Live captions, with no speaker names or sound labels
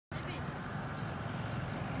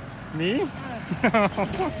Me?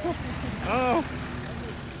 Oh.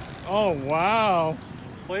 Oh, wow.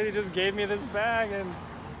 Lady just gave me this bag and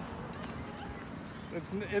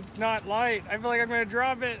it's not light. I feel like I'm gonna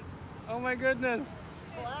drop it. Oh my goodness.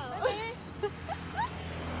 Wow.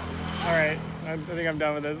 All right, I think I'm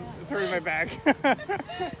done with this. It's hurting my back. Guys,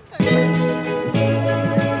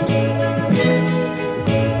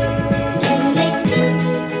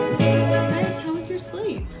 how was your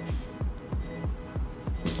sleep?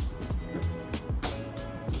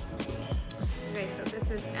 Okay, so this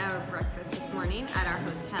is our breakfast this morning at our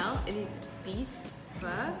hotel. It is beef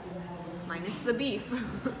pho, minus the beef.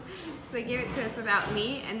 So they gave it to us without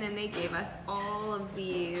meat, and then they gave us all of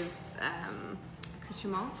these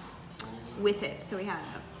accoutrements with it. So we have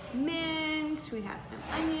mint, we have some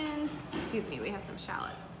onions, excuse me, we have some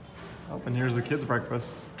shallots. Oh, and here's the kids'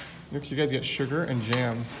 breakfast. Look, you guys get sugar and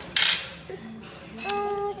jam.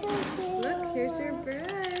 Oh, so cute. Look, here's your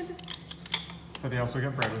bread. But they also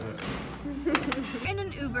get bread with it. We're in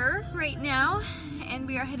an Uber right now, and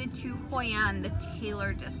we are headed to Hoi An, the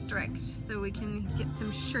Tailor district, so we can get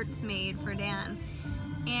some shirts made for Dan.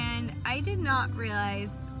 And I did not realize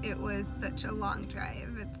it was such a long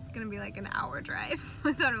drive. It's gonna be like an hour drive.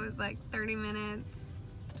 I thought it was like 30 minutes,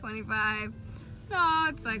 25. No,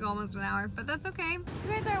 it's like almost an hour, but that's okay. You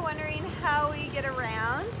guys are wondering how we get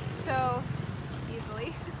around so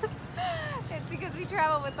easily. It's because we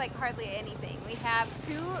travel with like hardly anything. We have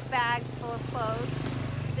 2 bags full of clothes.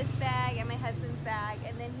 This bag and my husband's bag,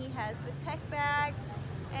 and then he has the tech bag,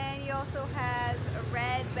 and he also has a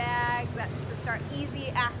red bag that's just our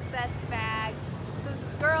easy access bag. So this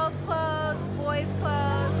is girls' clothes, boys'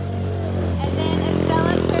 clothes, and then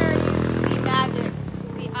Estella carries the magic,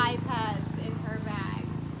 the iPads in her bag.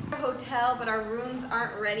 Hotel, but our rooms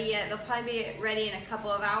aren't ready yet. They'll probably be ready in a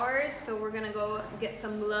couple of hours, so we're gonna go get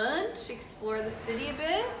some lunch, explore the city a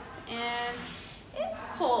bit, and it's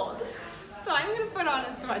cold, so I'm gonna put on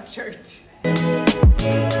a sweatshirt.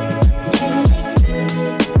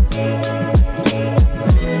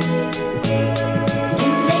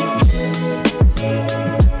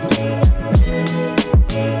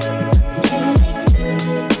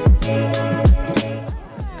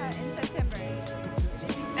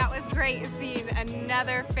 Seeing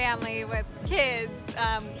another family with kids,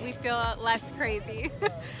 we feel less crazy.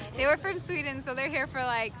 They were from Sweden, so they're here for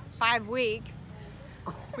like 5 weeks,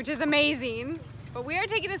 which is amazing. But we are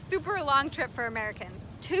taking a super long trip for Americans.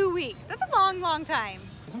 2 weeks. That's a long, long time.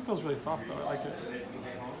 This one feels really soft though. I like it.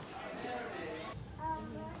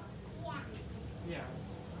 Yeah.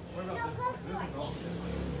 What about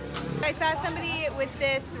this? I saw somebody with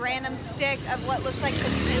this random stick of what looks like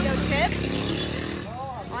potato chips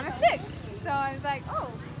on a stick. So I was like,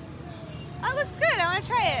 oh, that looks good. I want to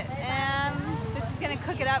try it. So she's going to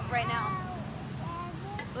cook it up right now.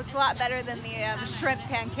 Looks a lot better than the shrimp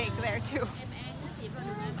pancake there too.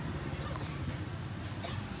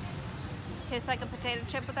 Tastes like a potato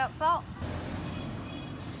chip without salt.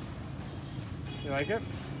 You like it?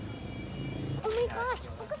 Oh my gosh,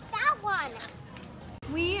 look at that one.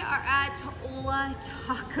 We are at Ola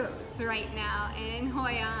Tacos right now in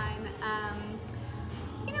Hoi An.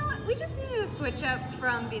 You know what? We just needed to switch up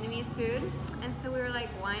from Vietnamese food, and so we were like,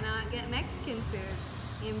 why not get Mexican food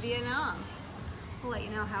in Vietnam? We'll let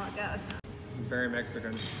you know how it goes. Very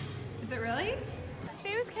Mexican. Is it really?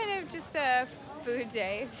 Today was kind of just a food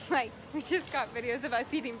day. Like, we just got videos of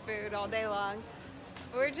us eating food all day long.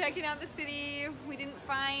 We're checking out the city. We didn't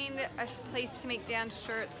find a place to make Dan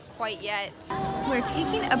shirts quite yet. We're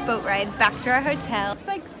taking a boat ride back to our hotel.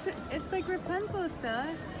 It's like Rapunzel,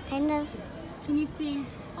 Stella. Kind of. Can you sing?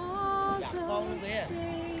 All those days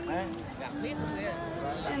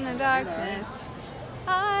in the darkness,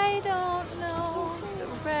 I don't know the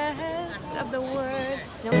rest of the words.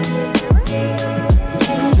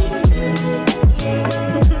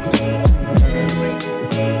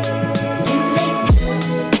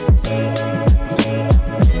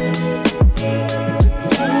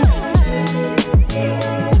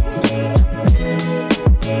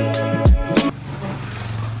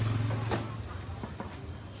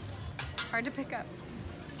 Hard to pick up.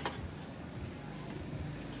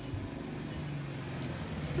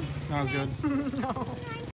 That was good. No.